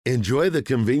Enjoy the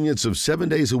convenience of 7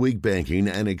 days a week banking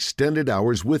and extended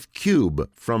hours with Cube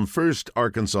from First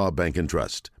Arkansas Bank and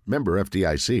Trust. Member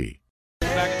FDIC.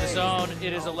 Back in the zone,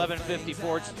 it is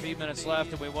 11:54, just a few minutes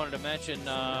left, and we wanted to mention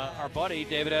our buddy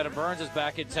David Adam Byrnes is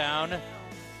back in town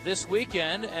this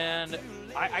weekend, and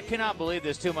I cannot believe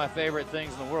this. Two of my favorite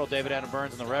things in the world, David Adam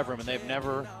Byrnes and the Rev Room, and they've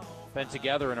never been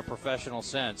together in a professional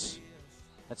sense.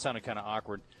 That sounded kind of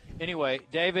awkward. Anyway,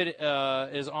 David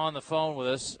is on the phone with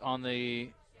us on the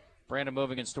Brandon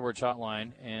Moving and Storage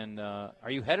Hotline. And are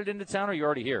you headed into town, or are you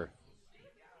already here?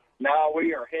 No,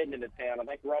 we are heading into town. I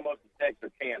think we're almost at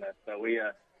Texarkana, so we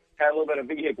had a little bit of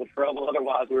vehicle trouble.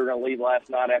 Otherwise, we were going to leave last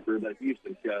night after the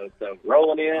Houston show. So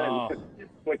rolling in and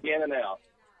quick in and out.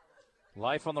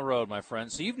 Life on the road, my friend.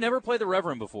 So you've never played the Rev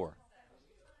Room before?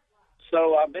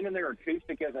 So I've been in there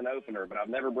acoustic as an opener, but I've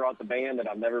never brought the band, and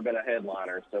I've never been a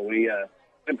headliner. So it's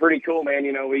been pretty cool, man.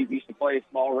 You know, we used to play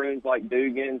small rooms like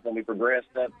Dugan's, and we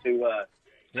progressed up to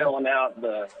selling out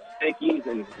the stickies,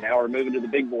 and now we're moving to the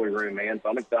big boy room, man. So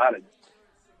I'm excited.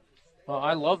 Well,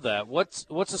 I love that. What's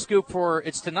the scoop for?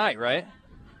 It's tonight, right?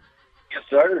 Yes,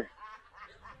 sir.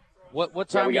 What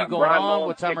time are you going on?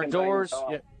 What time are doors?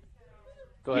 Yeah.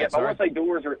 Go ahead. Yeah, I want to say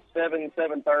doors are at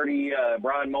 7:30.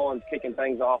 Brian Mullins kicking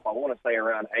things off. I want to say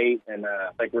around 8, and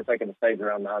I think we're taking the stage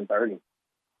around 9:30.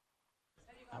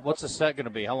 What's the set going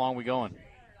to be? How long are we going?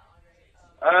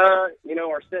 You know,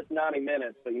 our set's 90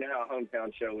 minutes, but you know how a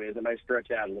hometown show is. It may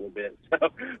stretch out a little bit, so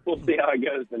we'll see how it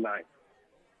goes tonight.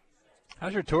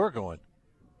 How's your tour going?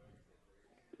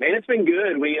 Man, it's been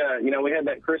good. We had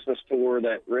that Christmas tour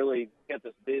that really kept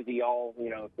us busy all,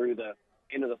 through the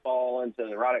end of the fall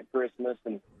into right at Christmas.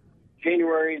 And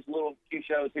January's a little few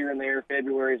shows here and there.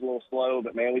 February's a little slow,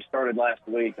 but, man, we started last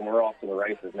week, and we're off to the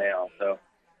races now. So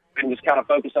been just kind of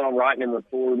focusing on writing and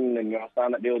recording, and, I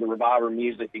signed that deal with the Reviver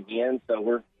Music again. So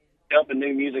we're dumping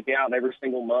new music out every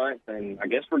single month, and I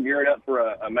guess we're gearing up for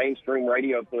a mainstream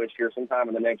radio push here sometime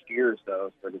in the next year or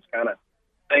so. So just kind of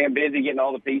staying busy, getting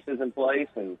all the pieces in place,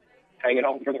 and hanging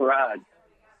on for the ride.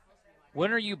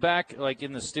 When are you back, like,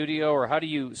 in the studio, or how do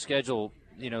you schedule,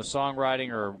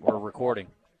 songwriting or recording?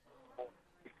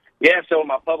 Yeah, so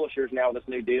my publishers now with this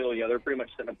new deal, they're pretty much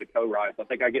setting up the co-writes. I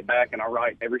think I get back and I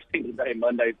write every single day,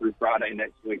 Monday through Friday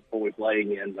next week before we play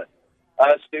again. But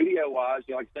studio-wise,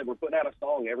 like I said, we're putting out a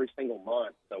song every single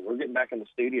month. So we're getting back in the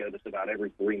studio just about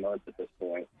every 3 months at this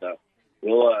point. So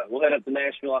we'll head up to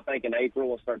Nashville, I think, in April.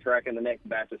 We'll start tracking the next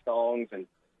batch of songs. And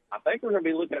I think we're going to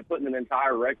be looking at putting an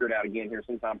entire record out again here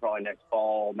sometime probably next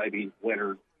fall, maybe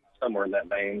winter, somewhere in that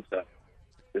vein. So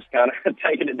just kind of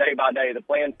taking it day by day. The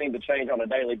plans seem to change on a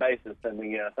daily basis in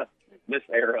this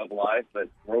era of life, but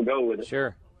we'll go with it.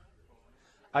 Sure.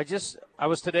 I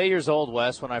was today years old,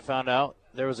 Wes, when I found out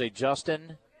there was a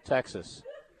Justin, Texas.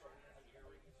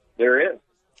 There is.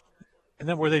 And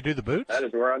then where they do the boots? That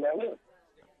is where I now live.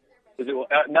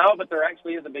 No, but there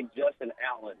actually is a big Justin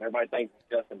outlet. Everybody thinks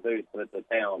it's Justin Boots, but it's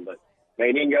a town. But,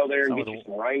 man, you can go there and get you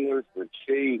some Wranglers for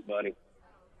cheap, buddy.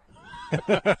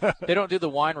 They don't do the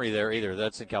winery there either.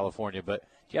 That's in California. But,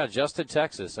 yeah, Justin,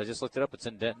 Texas. I just looked it up. It's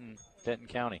in Denton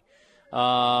County.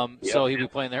 So he'll be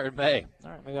playing there in May.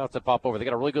 All right, maybe I'll have to pop over. They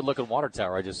got a really good-looking water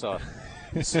tower I just saw.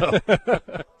 So,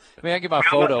 maybe I can get my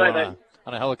photo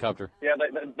on a helicopter. Yeah,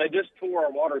 they just tore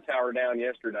our water tower down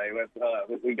yesterday.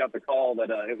 We got the call that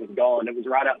it was gone. It was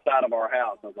right outside of our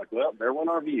house. I was like, well, there went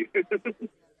our view.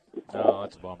 Oh,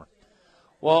 that's a bummer.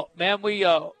 Well, man, we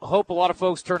hope a lot of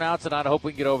folks turn out tonight. I hope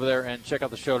we can get over there and check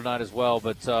out the show tonight as well.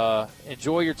 But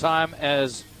enjoy your time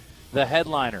as the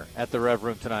headliner at the Rev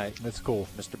Room tonight. That's cool.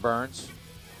 Mr. Byrnes.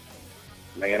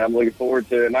 Man, I'm looking forward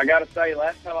to it. And I got to say,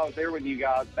 last time I was there with you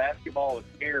guys, basketball was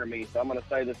scaring me, so I'm going to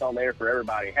say this on the air for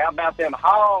everybody. How about them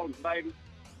Hogs, baby?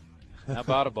 How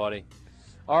about it, buddy?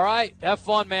 All right. Have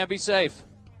fun, man. Be safe.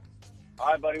 All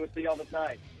right, buddy. We'll see y'all this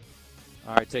night.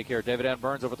 All right. Take care. David Adam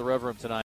Byrnes over at the Rev Room tonight.